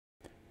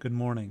Good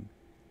morning.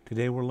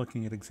 Today we're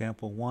looking at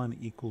Example 1,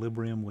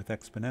 Equilibrium with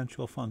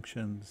Exponential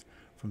Functions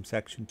from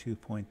Section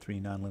 2.3,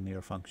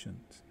 Nonlinear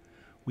Functions.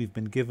 We've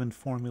been given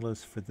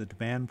formulas for the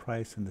demand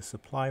price and the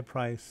supply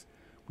price.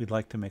 We'd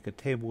like to make a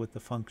table with the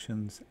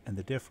functions and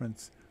the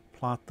difference,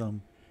 plot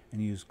them,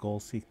 and use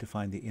goal-seek to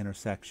find the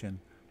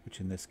intersection, which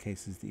in this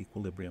case is the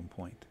equilibrium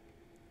point.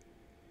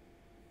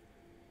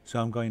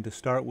 So I'm going to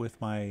start with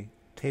my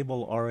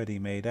table already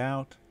made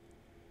out.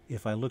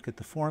 If I look at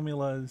the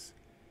formulas,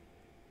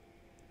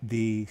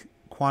 the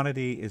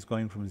quantity is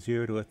going from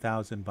 0 to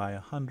 1,000 by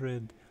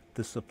 100.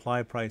 The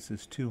supply price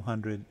is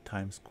 200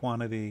 times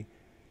quantity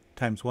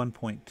times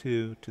 1.2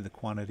 to the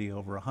quantity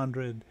over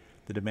 100.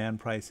 The demand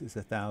price is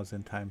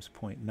 1,000 times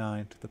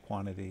 0.9 to the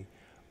quantity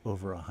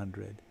over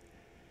 100.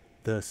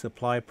 The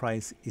supply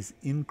price is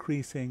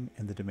increasing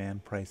and the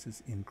demand price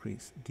is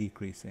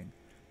decreasing.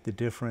 The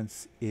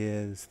difference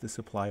is the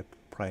supply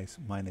price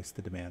minus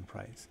the demand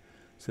price.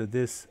 So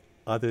this,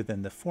 other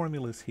than the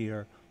formulas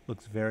here,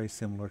 looks very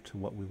similar to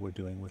what we were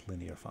doing with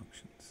linear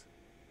functions.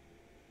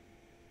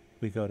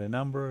 We go to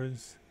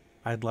numbers.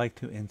 I'd like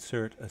to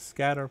insert a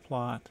scatter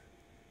plot.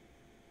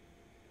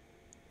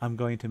 I'm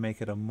going to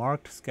make it a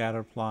marked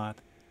scatter plot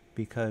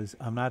because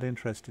I'm not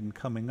interested in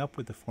coming up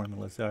with the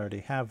formulas. I already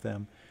have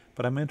them,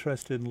 but I'm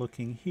interested in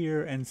looking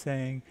here and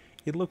saying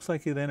it looks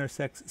like it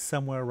intersects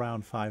somewhere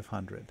around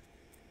 500.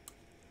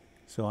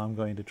 So I'm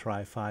going to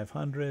try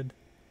 500,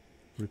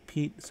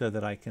 repeat so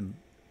that I can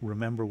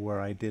remember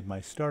where I did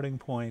my starting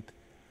point.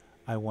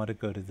 I want to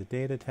go to the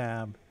Data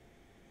tab,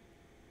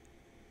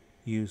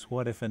 use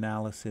What If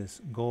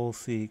Analysis, Goal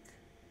Seek.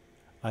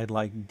 I'd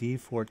like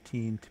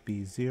D14 to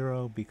be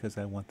 0 because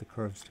I want the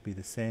curves to be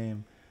the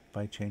same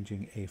by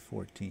changing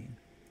A14.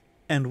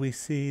 And we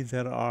see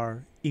that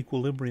our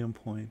equilibrium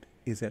point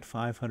is at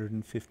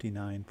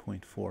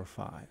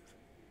 559.45.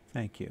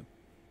 Thank you.